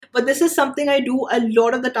But this is something I do a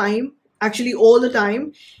lot of the time, actually all the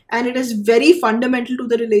time, and it is very fundamental to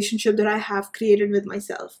the relationship that I have created with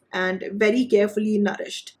myself and very carefully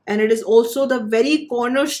nourished. And it is also the very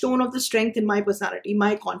cornerstone of the strength in my personality,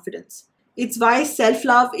 my confidence. It's why self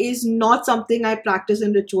love is not something I practice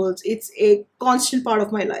in rituals. It's a constant part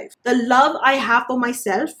of my life. The love I have for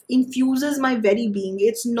myself infuses my very being.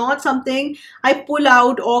 It's not something I pull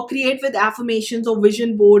out or create with affirmations or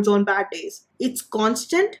vision boards on bad days. It's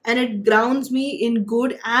constant and it grounds me in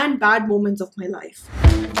good and bad moments of my life.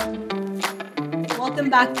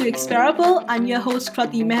 Welcome back to Experable. I'm your host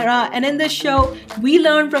Krati Mehra, and in this show, we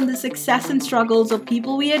learn from the success and struggles of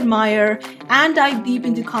people we admire and dive deep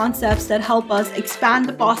into concepts that help us expand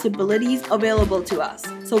the possibilities available to us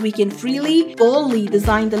so we can freely, boldly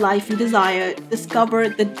design the life we desire, discover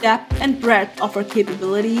the depth and breadth of our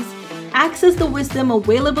capabilities, access the wisdom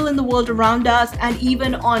available in the world around us, and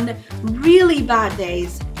even on really bad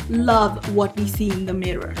days, love what we see in the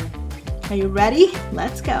mirror. Are you ready?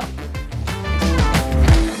 Let's go.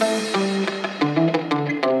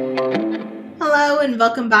 Hello and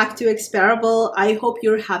welcome back to Experable. I hope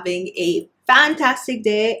you're having a fantastic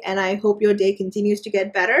day and I hope your day continues to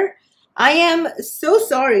get better. I am so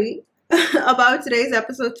sorry about today's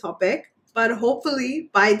episode topic, but hopefully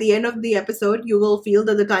by the end of the episode, you will feel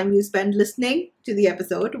that the time you spent listening to the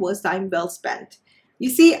episode was time well spent. You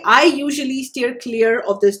see, I usually steer clear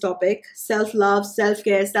of this topic, self-love,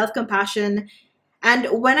 self-care, self-compassion, and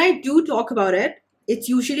when I do talk about it, it's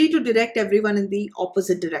usually to direct everyone in the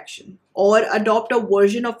opposite direction or adopt a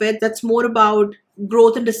version of it that's more about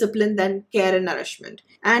growth and discipline than care and nourishment.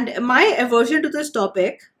 And my aversion to this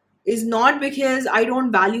topic is not because I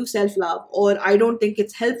don't value self love or I don't think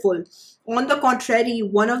it's helpful. On the contrary,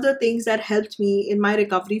 one of the things that helped me in my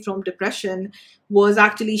recovery from depression was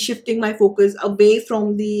actually shifting my focus away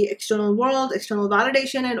from the external world, external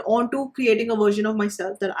validation, and onto creating a version of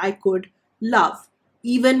myself that I could love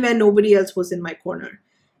even when nobody else was in my corner.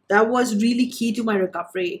 That was really key to my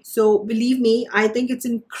recovery. So, believe me, I think it's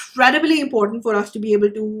incredibly important for us to be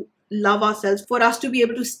able to love ourselves, for us to be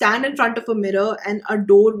able to stand in front of a mirror and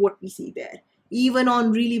adore what we see there. Even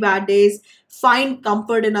on really bad days, find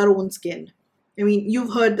comfort in our own skin. I mean,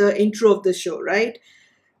 you've heard the intro of this show, right?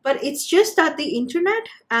 But it's just that the internet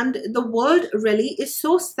and the world really is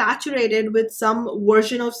so saturated with some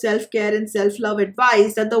version of self care and self love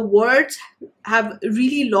advice that the words have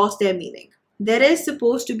really lost their meaning. There is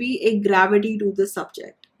supposed to be a gravity to the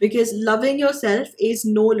subject because loving yourself is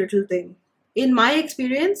no little thing. In my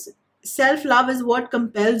experience, self love is what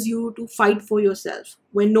compels you to fight for yourself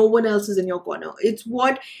when no one else is in your corner. It's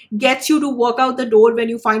what gets you to walk out the door when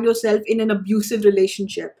you find yourself in an abusive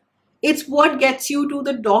relationship. It's what gets you to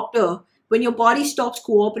the doctor when your body stops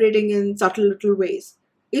cooperating in subtle little ways.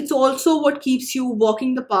 It's also what keeps you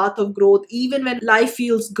walking the path of growth even when life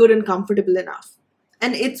feels good and comfortable enough.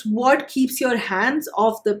 And it's what keeps your hands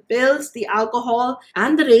off the pills, the alcohol,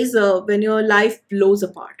 and the razor when your life blows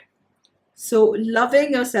apart. So,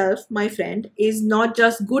 loving yourself, my friend, is not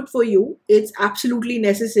just good for you, it's absolutely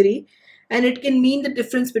necessary, and it can mean the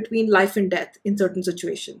difference between life and death in certain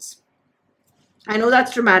situations. I know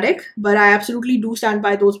that's dramatic, but I absolutely do stand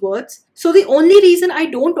by those words. So, the only reason I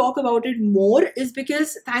don't talk about it more is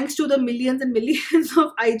because thanks to the millions and millions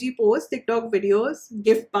of IG posts, TikTok videos,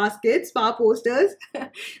 gift baskets, spa posters,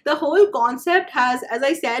 the whole concept has, as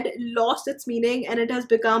I said, lost its meaning and it has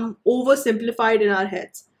become oversimplified in our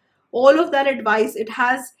heads. All of that advice, it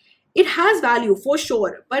has value for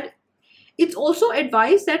sure, but it's also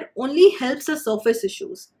advice that only helps us surface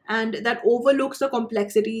issues and that overlooks the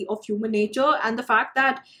complexity of human nature and the fact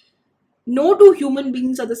that no two human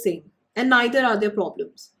beings are the same and neither are their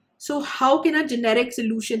problems. So, how can a generic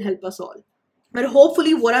solution help us all? But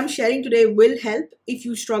hopefully, what I'm sharing today will help if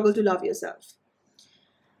you struggle to love yourself.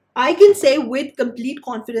 I can say with complete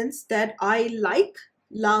confidence that I like,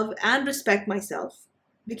 love, and respect myself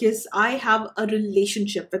because I have a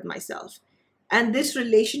relationship with myself. And this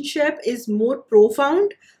relationship is more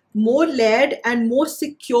profound, more layered, and more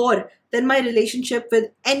secure than my relationship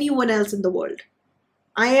with anyone else in the world.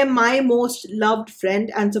 I am my most loved friend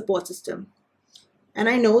and support system. And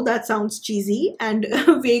I know that sounds cheesy and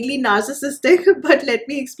vaguely narcissistic, but let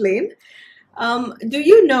me explain. Do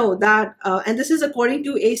you know that, and this is according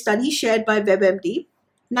to a study shared by WebMD,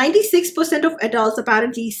 96% of adults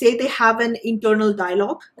apparently say they have an internal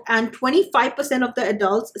dialogue, and 25% of the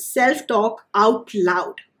adults self talk out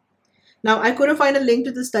loud. Now, I couldn't find a link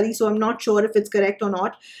to the study, so I'm not sure if it's correct or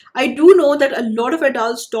not. I do know that a lot of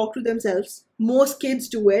adults talk to themselves, most kids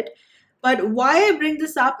do it. But why I bring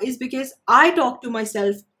this up is because I talk to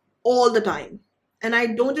myself all the time. And I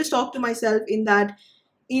don't just talk to myself in that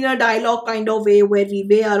in a dialogue kind of way where we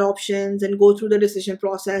weigh our options and go through the decision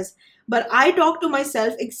process. But I talk to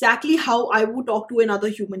myself exactly how I would talk to another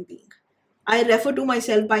human being. I refer to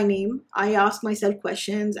myself by name. I ask myself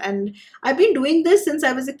questions, and I've been doing this since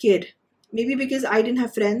I was a kid. Maybe because I didn't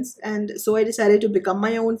have friends, and so I decided to become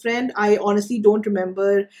my own friend. I honestly don't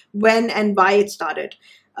remember when and why it started.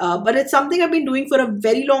 But it's something I've been doing for a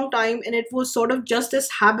very long time, and it was sort of just this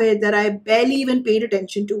habit that I barely even paid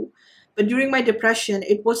attention to. But during my depression,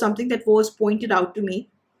 it was something that was pointed out to me.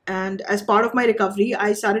 And as part of my recovery,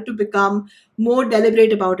 I started to become more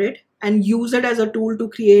deliberate about it and use it as a tool to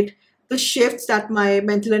create the shifts that my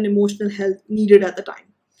mental and emotional health needed at the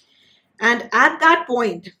time. And at that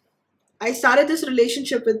point, I started this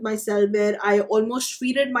relationship with myself where I almost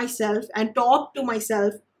treated myself and talked to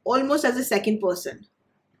myself almost as a second person.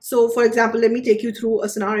 So, for example, let me take you through a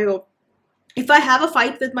scenario. If I have a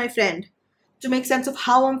fight with my friend, to make sense of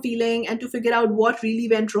how I'm feeling and to figure out what really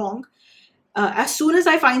went wrong, as soon as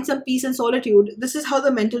I find some peace and solitude, this is how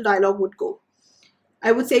the mental dialogue would go.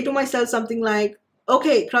 I would say to myself something like,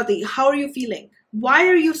 okay, Krati, how are you feeling? Why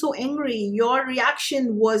are you so angry? Your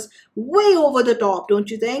reaction was way over the top,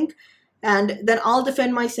 don't you think? And then I'll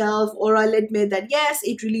defend myself or I'll admit that, yes,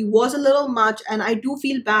 it really was a little much and I do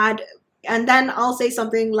feel bad. And then I'll say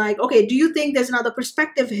something like, okay, do you think there's another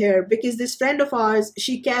perspective here? Because this friend of ours,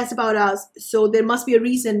 she cares about us. So there must be a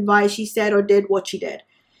reason why she said or did what she did.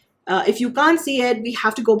 If you can't see it, we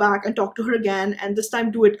have to go back and talk to her again, and this time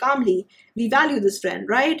do it calmly. We value this friend,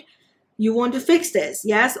 right? You want to fix this,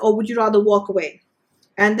 yes? Or would you rather walk away?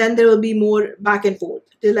 And then there will be more back and forth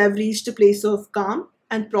till I've reached a place of calm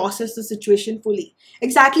and process the situation fully.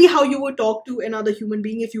 Exactly how you would talk to another human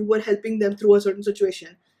being if you were helping them through a certain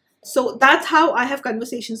situation. So that's how I have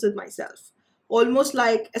conversations with myself. Almost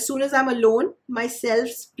like as soon as I'm alone, myself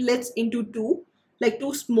splits into two, like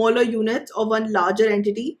two smaller units of one larger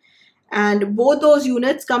entity, and both those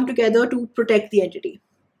units come together to protect the entity.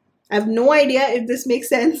 I have no idea if this makes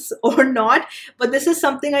sense or not, but this is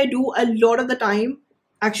something I do a lot of the time,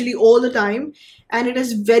 actually, all the time, and it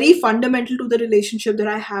is very fundamental to the relationship that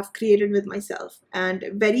I have created with myself and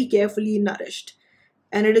very carefully nourished.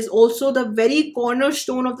 And it is also the very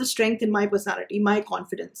cornerstone of the strength in my personality, my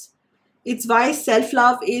confidence. It's why self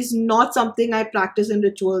love is not something I practice in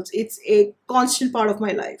rituals, it's a constant part of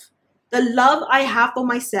my life. The love I have for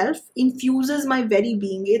myself infuses my very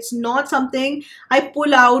being. It's not something I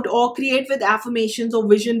pull out or create with affirmations or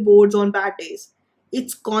vision boards on bad days.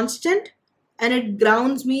 It's constant and it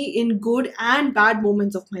grounds me in good and bad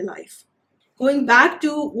moments of my life. Going back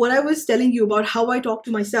to what I was telling you about how I talk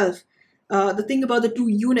to myself, the thing about the two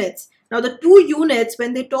units. Now, the two units,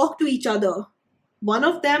 when they talk to each other, one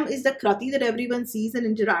of them is the Krati that everyone sees and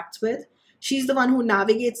interacts with. She's the one who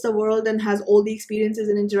navigates the world and has all the experiences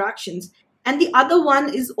and interactions. And the other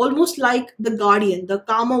one is almost like the guardian, the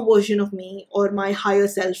calmer version of me or my higher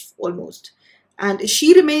self almost. And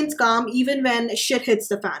she remains calm even when shit hits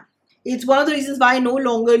the fan. It's one of the reasons why I no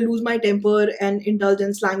longer lose my temper and indulge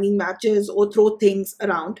in slanging matches or throw things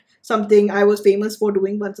around, something I was famous for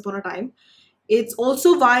doing once upon a time. It's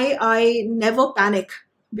also why I never panic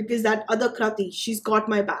because that other Krati, she's got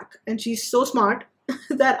my back and she's so smart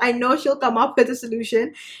that I know she'll come up with a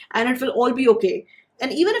solution and it will all be okay.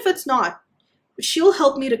 And even if it's not, she'll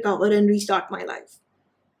help me recover and restart my life.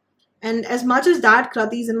 And as much as that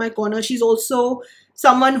Krati is in my corner, she's also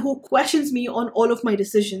someone who questions me on all of my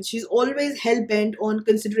decisions. She's always hell bent on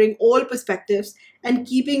considering all perspectives and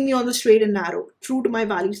keeping me on the straight and narrow, true to my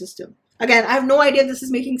value system. Again, I have no idea if this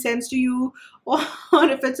is making sense to you or, or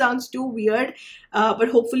if it sounds too weird, but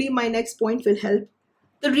hopefully my next point will help.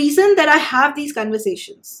 The reason that I have these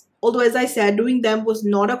conversations, although as I said, doing them was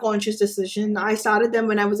not a conscious decision, I started them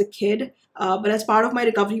when I was a kid. But as part of my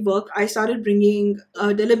recovery work, I started bringing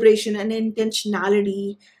deliberation and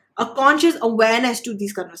intentionality, a conscious awareness to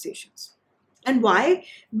these conversations. And why?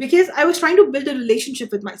 Because I was trying to build a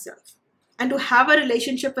relationship with myself. And to have a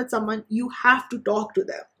relationship with someone, you have to talk to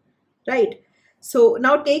them, right? So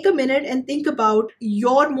now take a minute and think about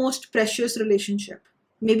your most precious relationship.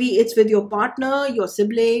 Maybe it's with your partner, your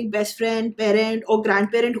sibling, best friend, parent, or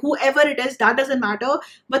grandparent, whoever it is, that doesn't matter.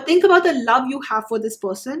 But think about the love you have for this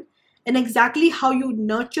person and exactly how you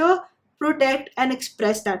nurture, protect, and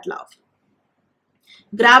express that love.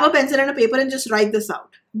 Grab a pencil and a paper and just write this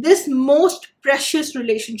out. This most precious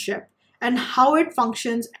relationship and how it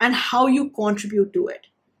functions and how you contribute to it.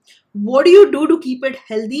 What do you do to keep it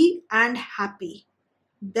healthy and happy?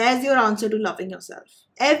 There's your answer to loving yourself.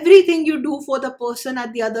 Everything you do for the person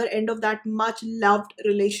at the other end of that much loved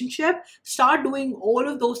relationship, start doing all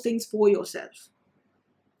of those things for yourself.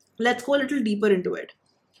 Let's go a little deeper into it.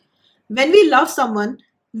 When we love someone,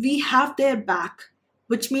 We have their back,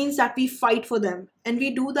 which means that we fight for them. And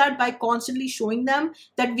we do that by constantly showing them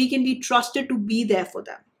that we can be trusted to be there for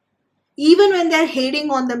them. Even when they're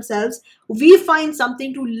hating on themselves, we find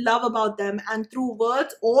something to love about them, and through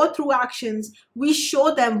words or through actions, we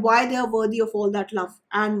show them why they are worthy of all that love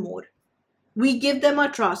and more. We give them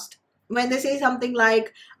a trust. When they say something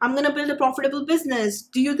like, I'm going to build a profitable business,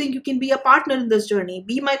 do you think you can be a partner in this journey?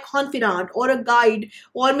 Be my confidant or a guide,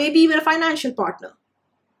 or maybe even a financial partner.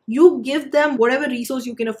 You give them whatever resource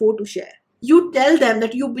you can afford to share. You tell them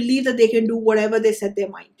that you believe that they can do whatever they set their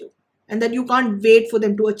mind to, and that you can't wait for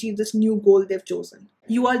them to achieve this new goal they've chosen.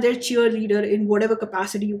 You are their cheerleader in whatever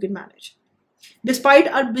capacity you can manage. Despite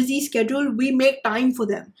our busy schedule, we make time for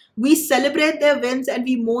them. We celebrate their wins and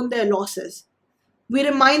we mourn their losses. We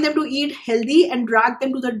remind them to eat healthy and drag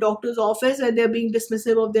them to the doctor's office when they're being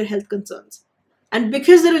dismissive of their health concerns. And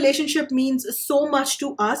because the relationship means so much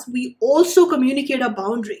to us, we also communicate our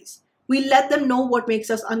boundaries. We let them know what makes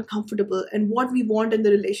us uncomfortable and what we want in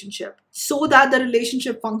the relationship so that the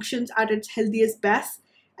relationship functions at its healthiest best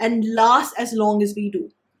and lasts as long as we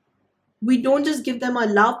do. We don't just give them our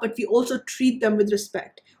love, but we also treat them with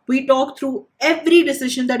respect. We talk through every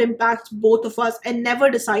decision that impacts both of us and never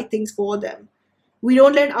decide things for them. We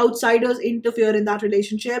don't let outsiders interfere in that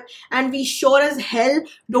relationship, and we sure as hell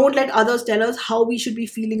don't let others tell us how we should be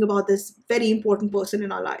feeling about this very important person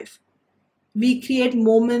in our life. We create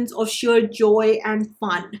moments of sheer joy and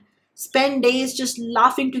fun. Spend days just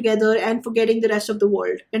laughing together and forgetting the rest of the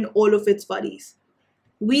world and all of its worries.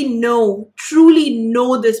 We know, truly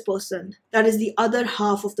know this person that is the other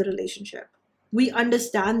half of the relationship. We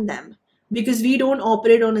understand them because we don't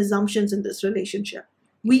operate on assumptions in this relationship.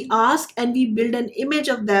 We ask and we build an image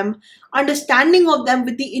of them, understanding of them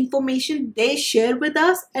with the information they share with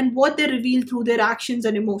us and what they reveal through their actions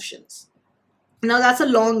and emotions. Now, that's a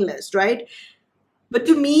long list, right? But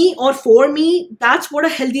to me, or for me, that's what a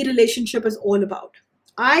healthy relationship is all about.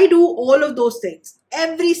 I do all of those things,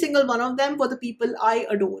 every single one of them, for the people I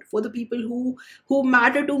adore, for the people who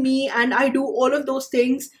matter to me, and I do all of those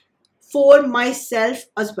things for myself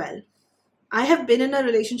as well. I have been in a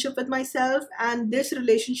relationship with myself, and this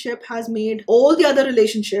relationship has made all the other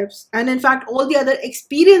relationships, and in fact, all the other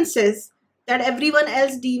experiences that everyone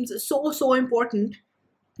else deems so important,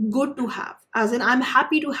 good to have. As in, I'm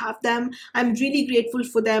happy to have them, I'm really grateful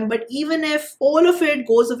for them. But even if all of it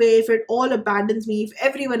goes away, if it all abandons me, if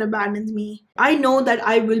everyone abandons me, I know that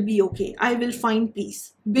I will be okay. I will find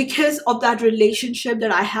peace because of that relationship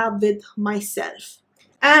that I have with myself.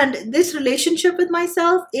 And this relationship with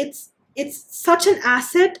myself, it's such an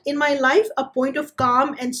asset in my life, a point of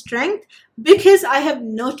calm and strength, because I have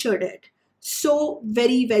nurtured it so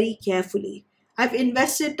very carefully. I've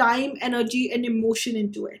invested time, energy, and emotion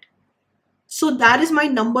into it. So that is my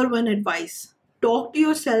number one advice. Talk to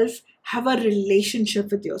yourself, have a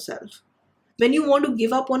relationship with yourself. When you want to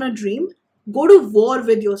give up on a dream, go to war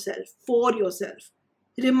with yourself, for yourself.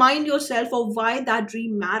 Remind yourself of why that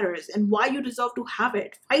dream matters and why you deserve to have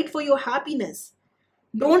it. Fight for your happiness.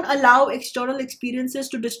 Don't allow external experiences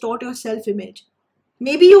to distort your self image.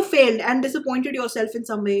 Maybe you failed and disappointed yourself in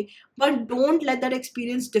some way, but don't let that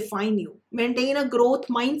experience define you. Maintain a growth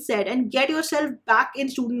mindset and get yourself back in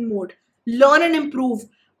student mode. Learn and improve,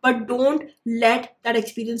 but don't let that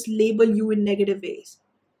experience label you in negative ways.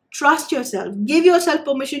 Trust yourself. Give yourself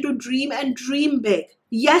permission to dream and dream big.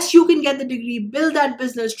 Yes, you can get the degree, build that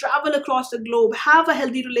business, travel across the globe, have a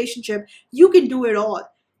healthy relationship. You can do it all.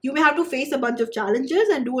 You may have to face a bunch of challenges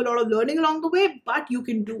and do a lot of learning along the way, but you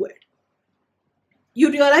can do it. You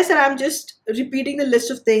realize that I'm just repeating the list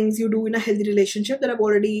of things you do in a healthy relationship that I've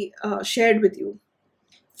already shared with you.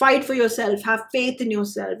 Fight for yourself, have faith in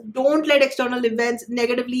yourself. Don't let external events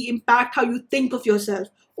negatively impact how you think of yourself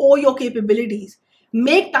or your capabilities.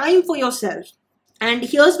 Make time for yourself. And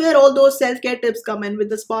here's where all those self care tips come in with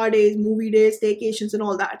the spa days, movie days, staycations, and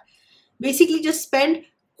all that. Basically, just spend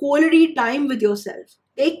quality time with yourself.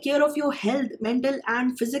 Take care of your health, mental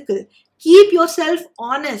and physical. Keep yourself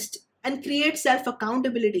honest and create self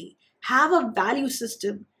accountability. Have a value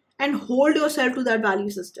system and hold yourself to that value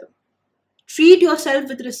system. Treat yourself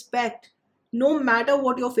with respect. No matter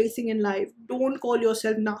what you're facing in life, don't call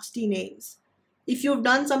yourself nasty names. If you've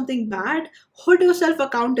done something bad, hold yourself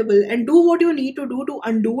accountable and do what you need to do to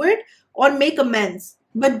undo it or make amends.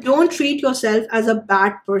 But don't treat yourself as a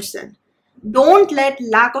bad person. Don't let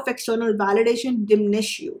lack of external validation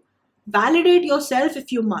diminish you. Validate yourself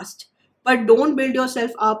if you must, but don't build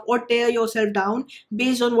yourself up or tear yourself down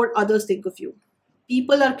based on what others think of you.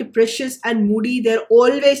 People are capricious and moody, they're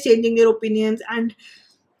always changing their opinions, and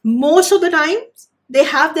most of the time They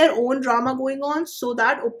have their own drama going on, so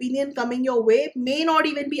that opinion coming your way may not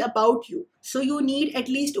even be about you. So you need at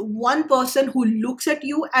least one person who looks at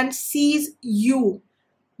you and sees you.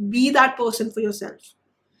 Be that person for yourself.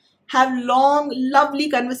 Have long, lovely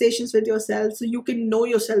conversations with yourself so you can know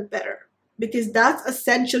yourself better, because that's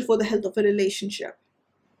essential for the health of a relationship.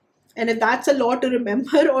 And if that's a lot to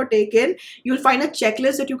remember or take in, you'll find a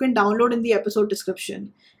checklist that you can download in the episode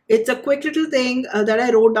description. It's a quick little thing that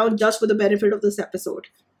I wrote down just for the benefit of this episode.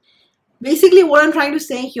 Basically, what I'm trying to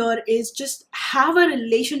say here is just have a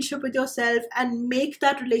relationship with yourself and make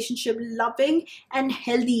that relationship loving and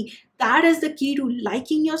healthy. That is the key to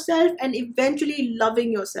liking yourself and eventually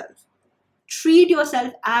loving yourself. Treat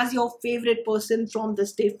yourself as your favorite person from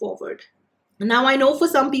this day forward. Now, I know for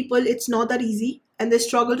some people it's not that easy and they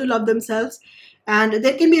struggle to love themselves, and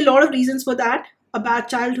there can be a lot of reasons for that: a bad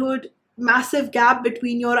childhood, massive gap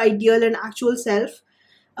between your ideal and actual self,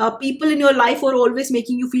 people in your life who are always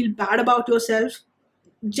making you feel bad about yourself,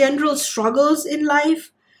 general struggles in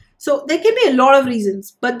life. So, there can be a lot of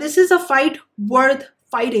reasons, but this is a fight worth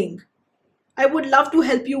fighting. I would love to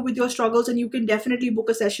help you with your struggles, and you can definitely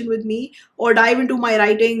book a session with me or dive into my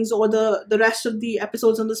writings or the rest of the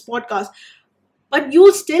episodes on this podcast. But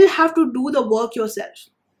you still have to do the work yourself.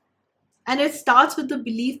 And it starts with the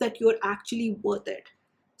belief that you're actually worth it.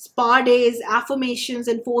 Spa days, affirmations,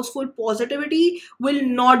 and forceful positivity will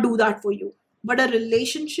not do that for you. But a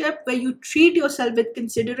relationship where you treat yourself with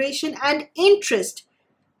consideration and interest,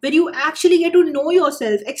 where you actually get to know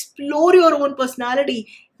yourself, explore your own personality,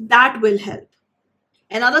 that will help.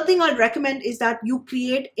 Another thing I'd recommend is that you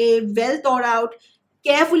create a well thought out,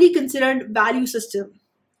 carefully considered value system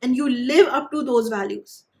and you live up to those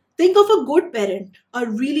values. Think of a good parent, a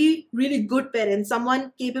really, really good parent,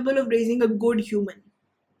 someone capable of raising a good human.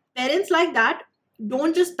 Parents like that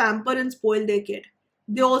don't just pamper and spoil their kid,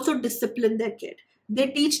 they also discipline their kid. They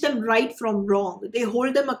teach them right from wrong, they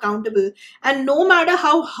hold them accountable, and no matter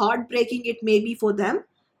how heartbreaking it may be for them,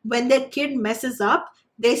 when their kid messes up,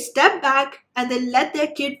 they step back and they let their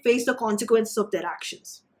kid face the consequences of their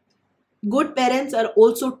actions. Good parents are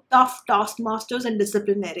also tough taskmasters and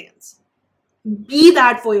disciplinarians. Be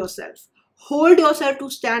that for yourself. Hold yourself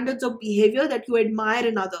to standards of behavior that you admire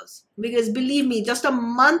in others. Because believe me, just a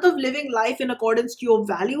month of living life in accordance to your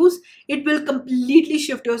values, it will completely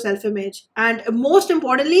shift your self image. And most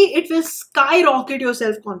importantly, it will skyrocket your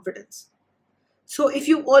self confidence. So, if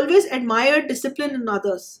you always admire discipline in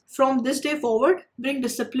others, from this day forward, bring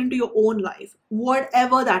discipline to your own life,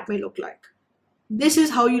 whatever that may look like. This is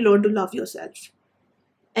how you learn to love yourself.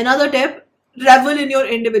 Another tip: revel in your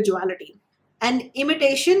individuality. An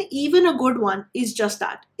imitation, even a good one, is just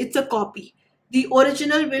that, it's a copy. The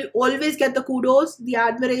original will always get the kudos, the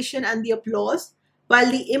admiration, and the applause,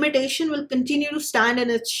 while the imitation will continue to stand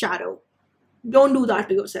in its shadow. Don't do that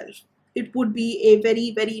to yourself. It would be a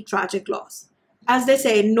very, very tragic loss. As they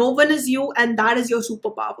say, no one is you, and that is your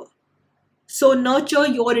superpower. So nurture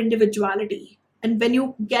your individuality. And when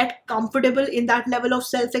you get comfortable in that level of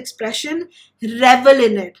self expression, revel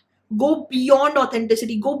in it. Go beyond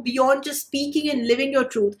authenticity, go beyond just speaking and living your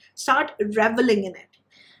truth. Start reveling in it.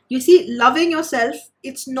 You see, loving yourself,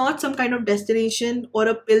 it's not some kind of destination or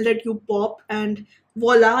a pill that you pop and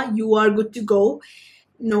voila, you are good to go.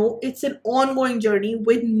 No, it's an ongoing journey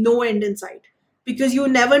with no end in sight, because you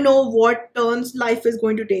never know what turns life is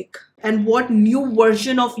going to take and what new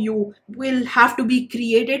version of you will have to be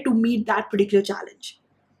created to meet that particular challenge,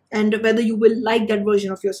 and whether you will like that version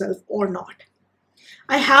of yourself or not.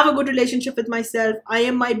 I have a good relationship with myself. I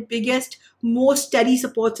am my biggest, most steady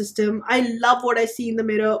support system. I love what I see in the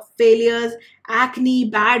mirror: failures, acne,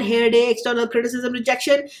 bad hair day, external criticism,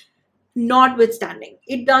 rejection. Notwithstanding,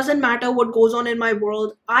 it doesn't matter what goes on in my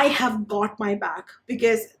world, I have got my back,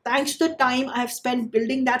 because thanks to the time I have spent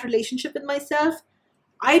building that relationship with myself,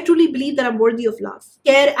 I truly believe that I'm worthy of love,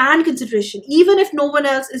 care, and consideration, even if no one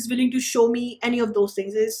else is willing to show me any of those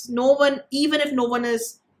things. Is no one, even if no one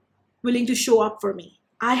is willing to show up for me,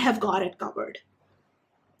 I have got it covered.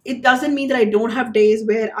 It doesn't mean that I don't have days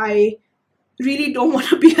where I really don't want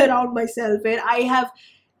to be around myself, where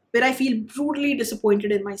I feel brutally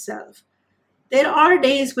disappointed in myself. There are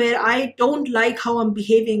days where I don't like how I'm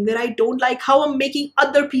behaving, where I don't like how I'm making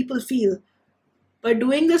other people feel. But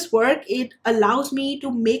doing this work, it allows me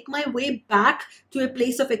to make my way back to a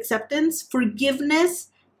place of acceptance, forgiveness,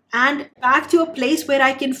 and back to a place where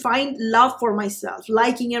I can find love for myself,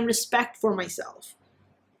 liking and respect for myself.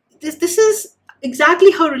 This is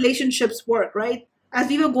exactly how relationships work, right? As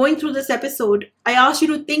we were going through this episode, I asked you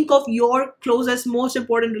to think of your closest, most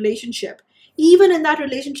important relationship. Even in that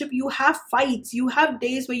relationship, you have fights, you have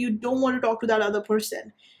days where you don't want to talk to that other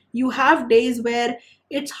person. You have days where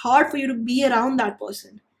it's hard for you to be around that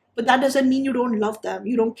person. But that doesn't mean you don't love them,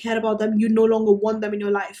 you don't care about them, you no longer want them in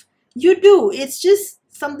your life. You do. It's just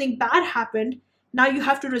something bad happened. Now you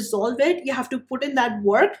have to resolve it, you have to put in that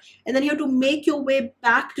work, and then you have to make your way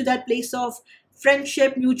back to that place of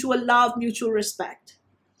friendship, mutual love, mutual respect.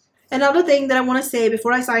 Another thing that I want to say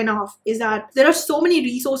before I sign off is that there are so many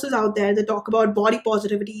resources out there that talk about body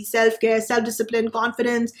positivity, self care, self discipline,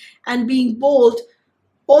 confidence, and being bold.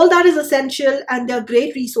 All that is essential and they're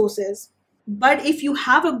great resources. But if you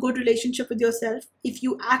have a good relationship with yourself, if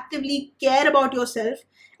you actively care about yourself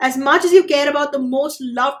as much as you care about the most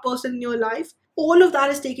loved person in your life, all of that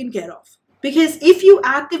is taken care of. Because if you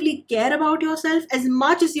actively care about yourself as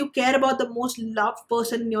much as you care about the most loved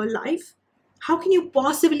person in your life, how can you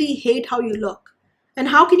possibly hate how you look? And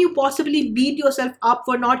how can you possibly beat yourself up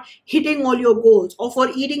for not hitting all your goals, or for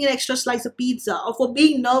eating an extra slice of pizza, or for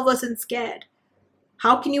being nervous and scared?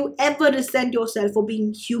 How can you ever resent yourself for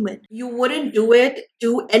being human? You wouldn't do it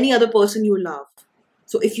to any other person you love.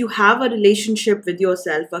 So if you have a relationship with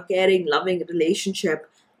yourself, a caring, loving relationship,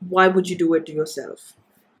 why would you do it to yourself?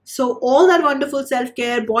 So all that wonderful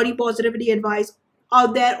self-care, body positivity advice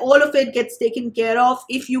out there, all of it gets taken care of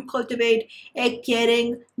if you cultivate a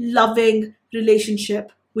caring, loving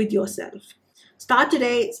relationship with yourself. Start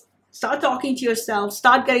today. Start talking to yourself.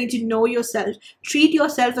 Start getting to know yourself. Treat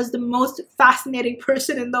yourself as the most fascinating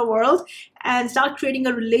person in the world, and start creating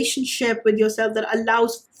a relationship with yourself that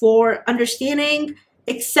allows for understanding,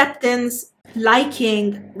 acceptance,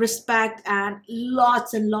 liking, respect, and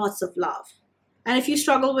lots of love. And if you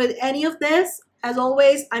struggle with any of this, as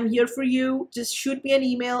always, I'm here for you. Just shoot me an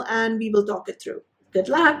email and we will talk it through. Good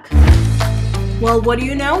luck. Well, what do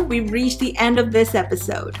you know? We've reached the end of this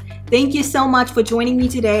episode. Thank you so much for joining me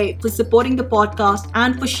today, for supporting the podcast,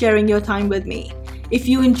 and for sharing your time with me. If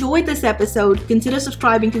you enjoyed this episode, consider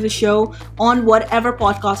subscribing to the show on whatever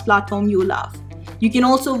podcast platform you love. You can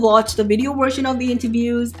also watch the video version of the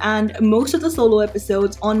interviews and most of the solo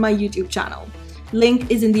episodes on my YouTube channel.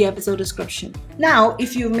 Link is in the episode description. Now,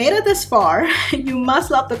 if you've made it this far, you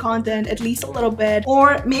must love the content at least a little bit,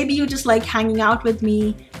 or maybe you just like hanging out with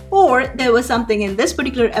me, or there was something in this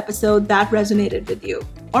particular episode that resonated with you.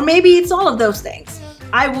 Or maybe it's all of those things.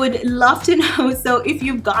 I would love to know. So if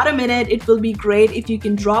you've got a minute, it will be great if you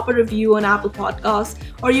can drop a review on Apple Podcasts,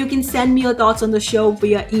 or you can send me your thoughts on the show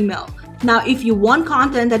via email. Now, if you want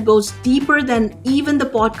content that goes deeper than even the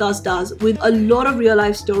podcast does, with a lot of real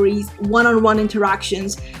life stories, one-on-one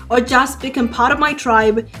interactions, or just become part of my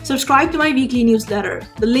tribe, subscribe to my weekly newsletter.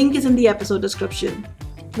 The link is in the episode description.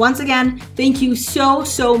 Once again, thank you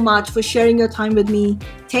so much for sharing your time with me.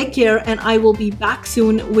 Take care, and I will be back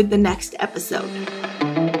soon with the next episode.